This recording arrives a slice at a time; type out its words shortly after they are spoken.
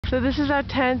So this is our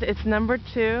tent. It's number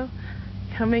 2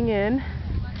 coming in.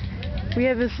 We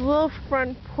have this little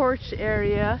front porch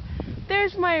area.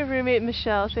 There's my roommate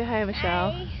Michelle. Say hi,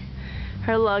 Michelle. Hi.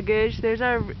 Her luggage. There's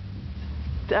our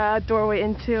doorway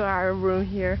into our room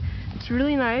here. It's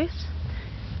really nice.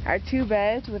 Our 2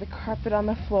 beds with a carpet on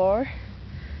the floor.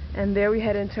 And there we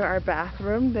head into our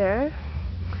bathroom there.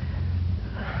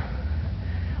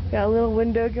 Got a little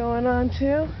window going on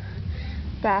too.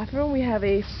 Bathroom, we have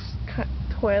a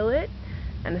toilet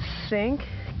and a sink.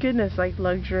 Goodness, like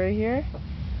luxury here.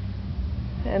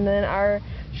 And then our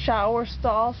shower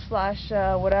stall slash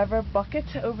whatever bucket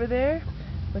over there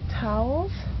with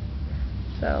towels.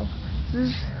 So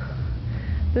this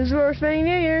is where we're spending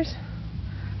New Year's.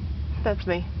 That's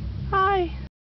me. Hi.